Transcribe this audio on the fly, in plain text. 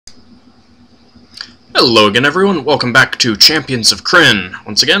Hello again, everyone. Welcome back to Champions of Krynn.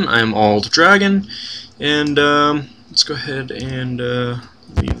 Once again, I am AuldDragon, and let's go ahead and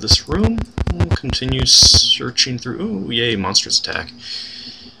leave this room. We'll continue searching through. Oh, yay, monstrous attack.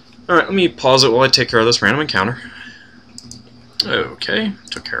 Alright, let me pause it while I take care of this random encounter. Okay,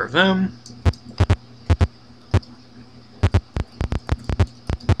 took care of them.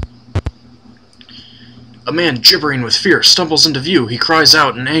 A man gibbering with fear stumbles into view. He cries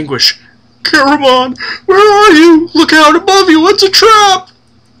out in anguish, "Caramon, where are you? Look out above you, it's a trap!"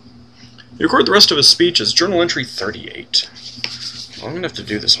 You record the rest of his speech as journal entry 38. Well, I'm going to have to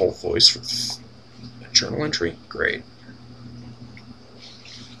do this whole voice for a journal entry? Great.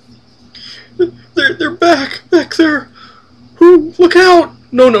 They're back there. Who? Look out!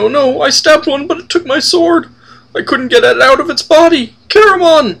 No, I stabbed one, but it took my sword. I couldn't get it out of its body.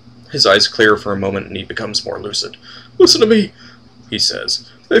 Caramon! His eyes clear for a moment and he becomes more lucid. "Listen to me," he says.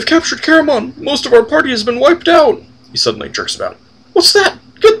 "They've captured Caramon. Most of our party has been wiped out." He suddenly jerks about. "What's that?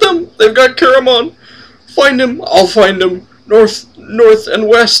 Get them! They've got Caramon! Find him! I'll find him! North and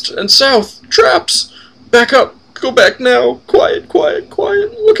west and south! Traps! Back up! Go back now! Quiet!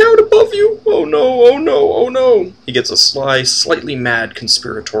 Look out above you! Oh no! He gets a sly, slightly mad,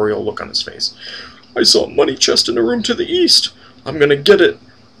 conspiratorial look on his face. "I saw a money chest in a room to the east. I'm gonna get it.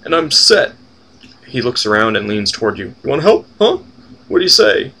 And I'm set." He looks around and leans toward you. "You want help, huh? What do you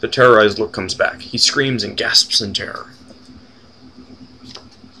say?" The terrorized look comes back. He screams and gasps in terror.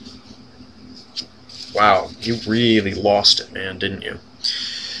 Wow, you really lost it, man, didn't you?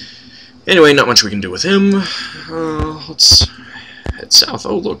 Anyway, not much we can do with him. Let's head south.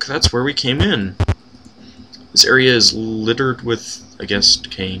 Oh, look, that's where we came in. This area is littered with, I guess,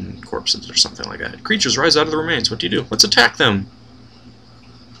 decaying corpses or something like that. Creatures rise out of the remains. What do you do? Let's attack them.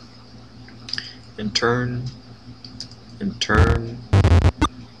 And turn.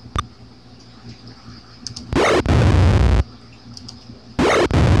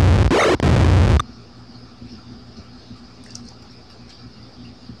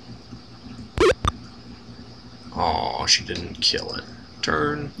 Aw, she didn't kill it.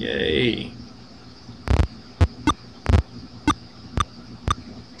 Turn. Yay.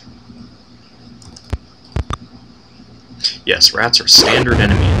 Yes, rats are standard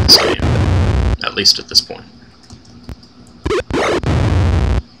enemy in this game. At least at this point.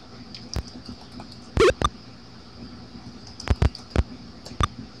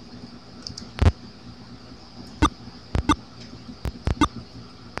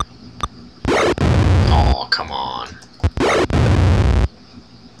 Oh, come on.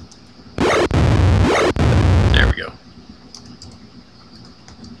 There we go.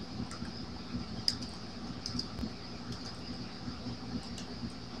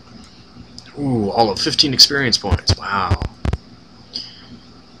 Ooh, all of 15 experience points. Wow.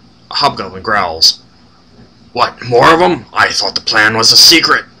 A hobgoblin growls. "What, more of them? I thought the plan was a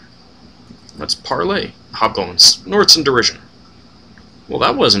secret." Let's parley. The hobgoblin snorts in derision. Well,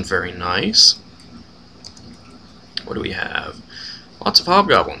 that wasn't very nice. What do we have? Lots of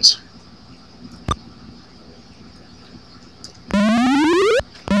hobgoblins.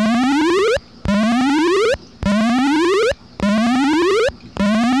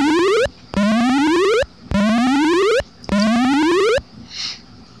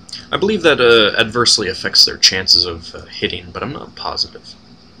 I believe that adversely affects their chances of hitting, but I'm not positive.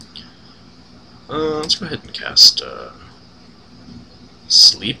 Let's go ahead and cast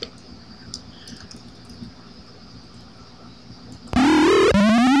Sleep.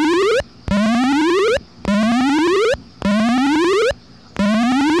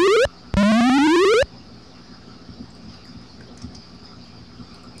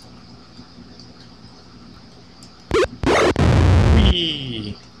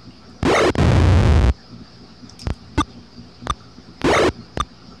 Whee!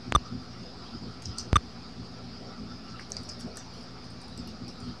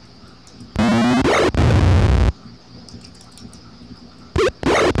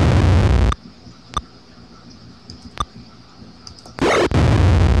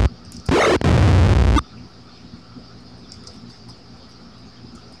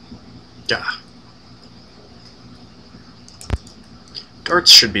 Yeah.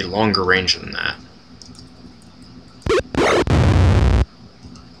 Darts should be longer range than that.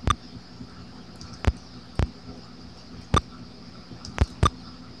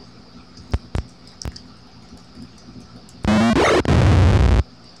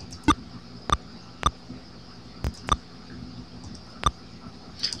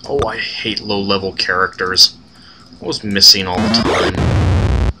 Oh, I hate low-level characters. I was missing all the time.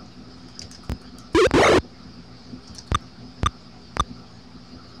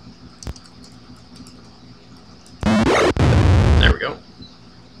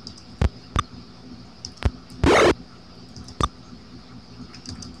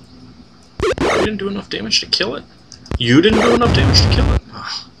 didn't do enough damage to kill it? You didn't do enough damage to kill it?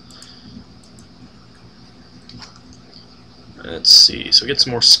 Ugh. Let's see, so get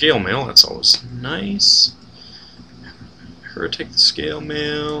some more scale mail, that's always nice. Her take the scale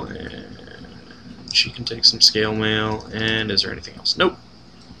mail, and she can take some scale mail, and is there anything else? Nope.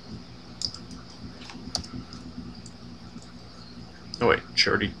 Oh wait, she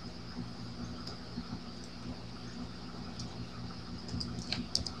already...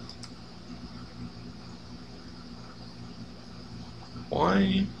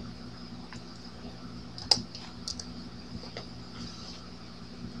 Why?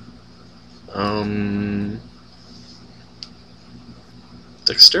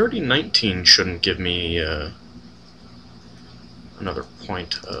 Dexterity 19 shouldn't give me another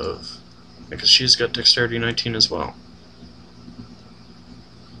point of... because she's got Dexterity 19 as well.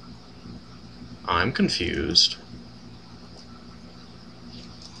 I'm confused.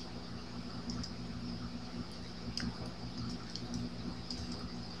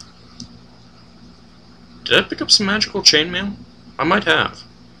 Did I pick up some magical chainmail? I might have.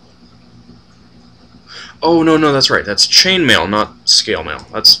 Oh, no, that's right. That's chainmail, not scale mail.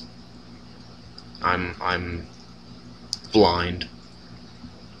 That's... I'm blind.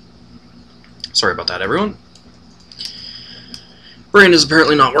 Sorry about that, everyone. Brain is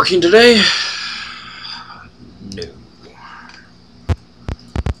apparently not working today. No.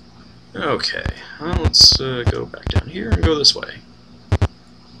 Okay, well, let's go back down here and go this way.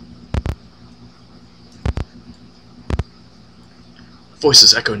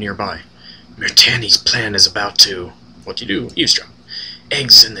 Voices echo nearby. Mirtani's plan is about to... What do you do? Eavesdrop.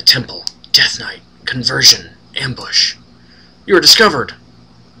 Eggs in the temple. Death Knight. Conversion. Ambush. You are discovered.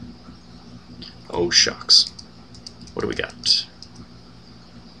 Oh, shucks. What do we got?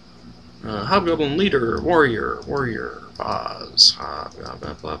 Hobgoblin leader. Warrior. Boz. Blah,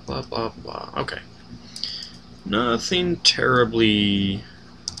 blah, blah, blah, blah, blah. Okay. Nothing terribly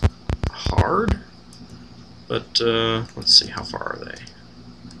hard. But, let's see. How far are they?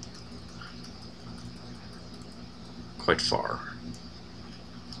 Quite far.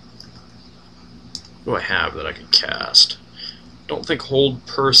 What do I have that I could cast? Don't think Hold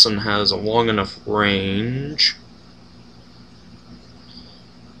Person has a long enough range.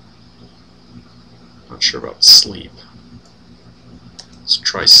 Not sure about Sleep. Let's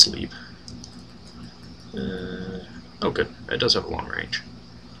try Sleep. Oh good, it does have a long range.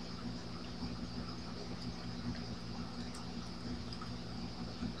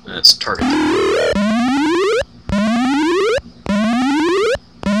 Let's target them.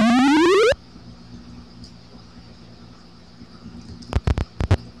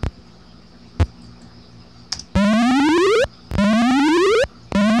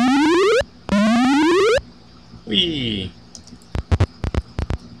 Whee!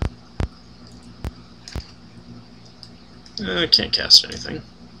 I can't cast anything.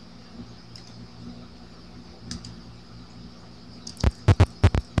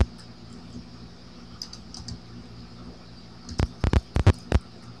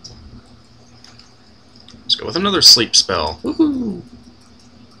 Let's go with another sleep spell. Woohoo!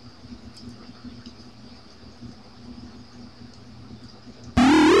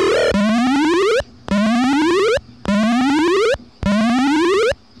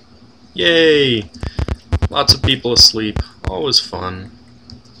 Yay! Lots of people asleep. Always fun.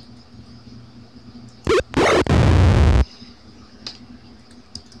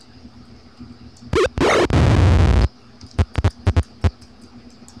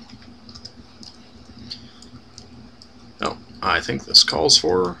 Oh, I think this calls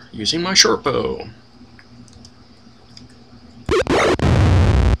for using my short bow.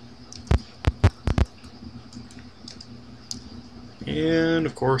 And,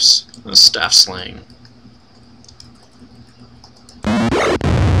 of course, a staff sling.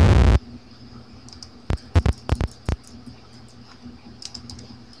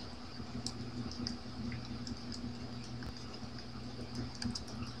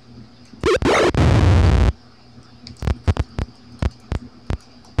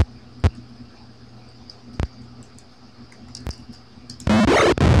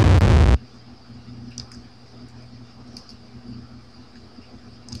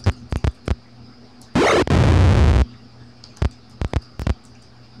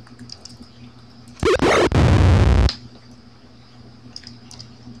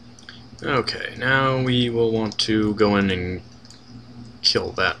 Okay, now we will want to go in and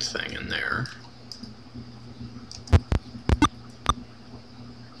kill that thing in there.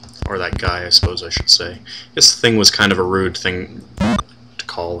 Or that guy, I suppose I should say. I guess the thing was kind of a rude thing to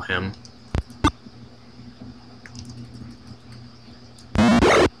call him.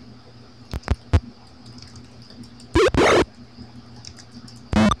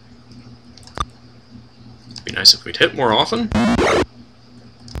 Be nice if we'd hit more often.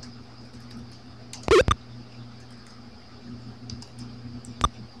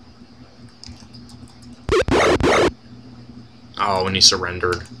 Oh, and he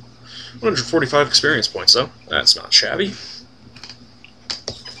surrendered. 145 experience points, though. That's not shabby.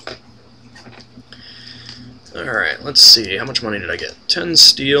 Alright, let's see. How much money did I get? 10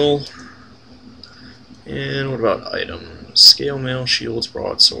 steel. And what about items? Scale mail, shields,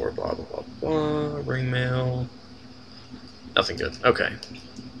 broadsword, blah, blah, blah, blah. Ring mail. Nothing good. Okay.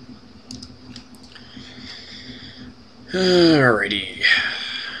 Alrighty.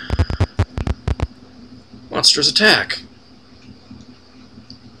 Monsters attack.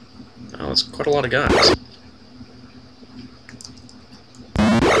 Oh, that's quite a lot of guys.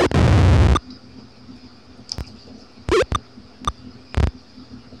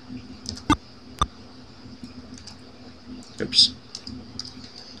 Oops.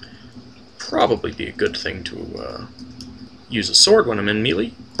 Probably be a good thing to use a sword when I'm in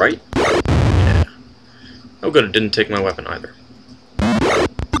melee, right? Yeah. Oh good, it didn't take my weapon either.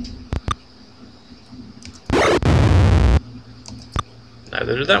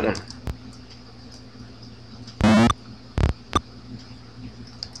 Neither did that one.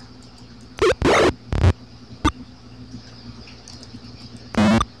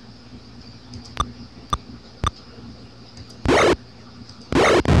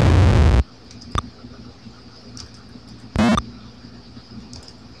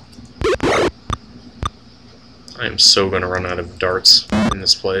 I am so gonna run out of darts in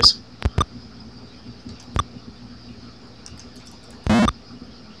this place.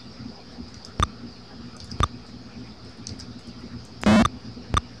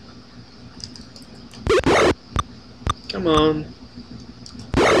 Come on.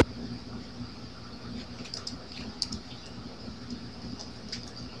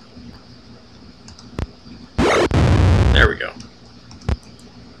 There we go.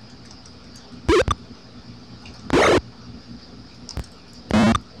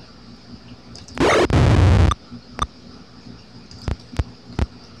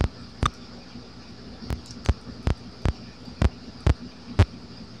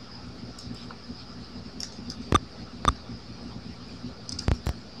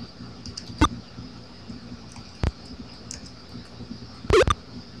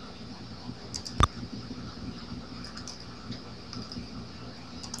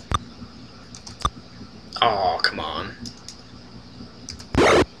 Oh, come on.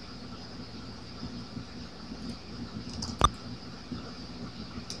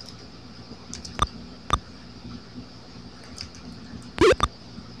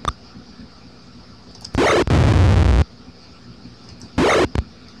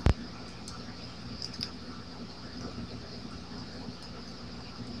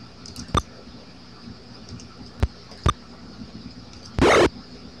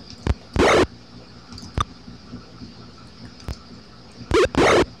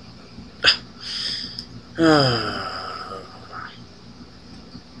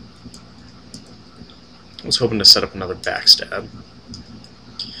 I was hoping to set up another backstab.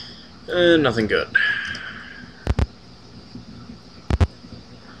 Nothing good.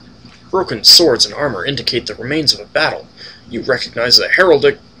 Broken swords and armor indicate the remains of a battle. You recognize the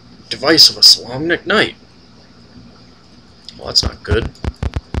heraldic device of a Solomonic knight. Well, that's not good.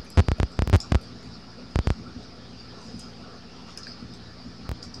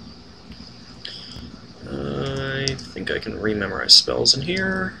 I think I can rememorize spells in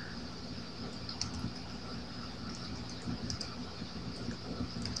here.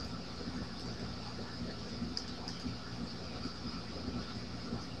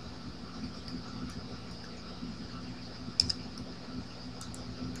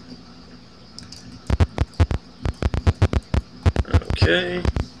 Okay.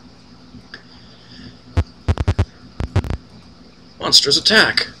 Monsters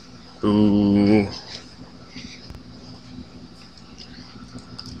attack. Ooh.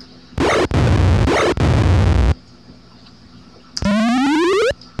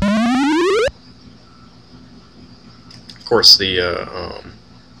 Of course, the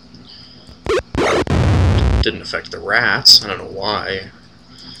didn't affect the rats. I don't know why.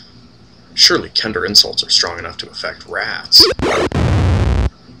 Surely Kender insults are strong enough to affect rats.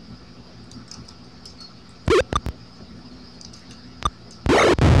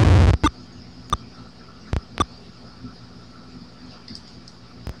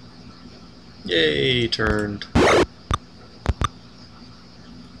 Yay, turned.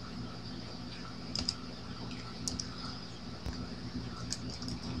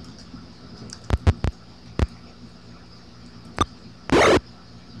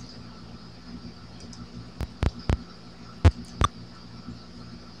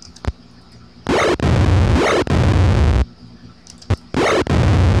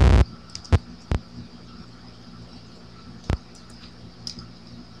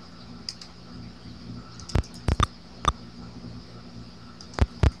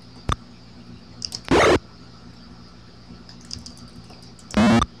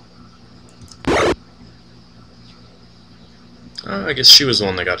 I guess she was the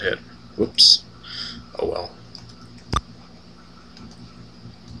one that got hit. Whoops. Oh well.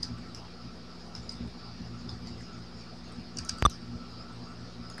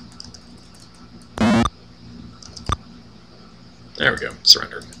 There we go.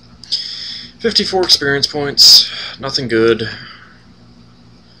 Surrendered. 54 experience points. Nothing good.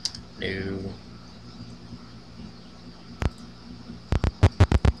 No.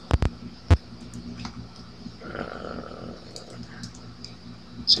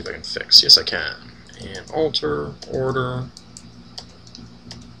 See if I can fix. Yes, I can. And alter, order.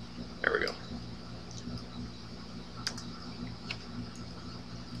 There we go.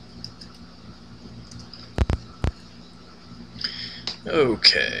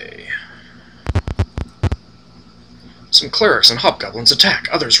 Okay. Some clerics and hobgoblins attack.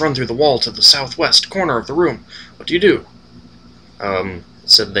 Others run through the wall to the southwest corner of the room. What do you do? It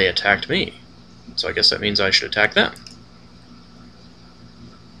said they attacked me. So I guess that means I should attack them.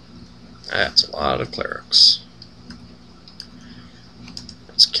 That's a lot of clerics.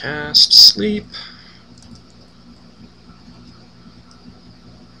 Let's cast sleep.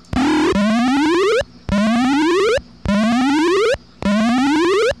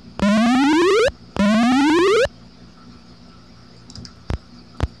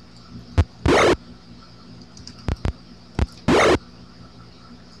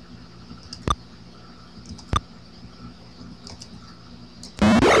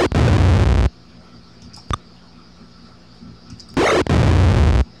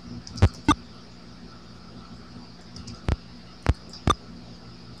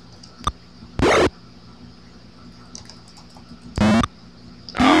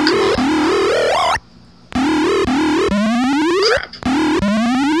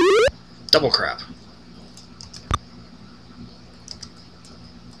 Double crap.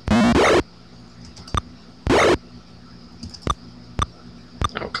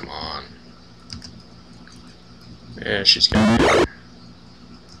 Oh, come on. Yeah, she's gonna be there.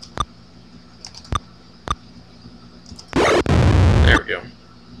 There we go.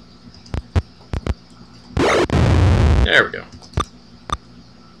 There we go.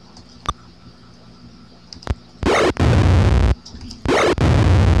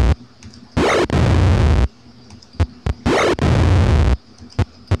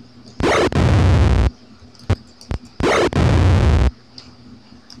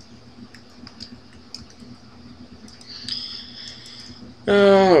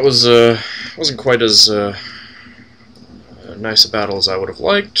 It wasn't quite as nice a battle as I would have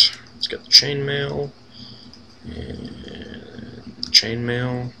liked. Let's get the chainmail. And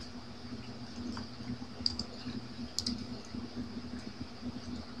chainmail.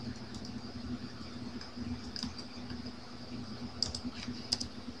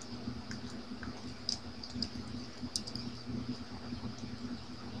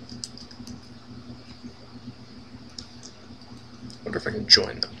 Wonder if I can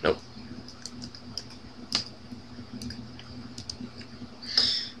join them. Nope.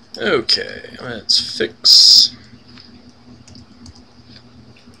 Okay, let's fix.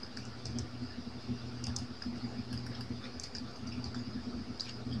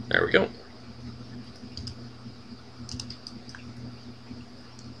 There we go.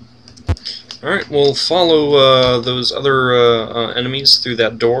 Alright, we'll follow those other enemies through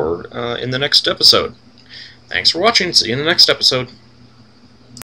that door in the next episode. Thanks for watching. See you in the next episode.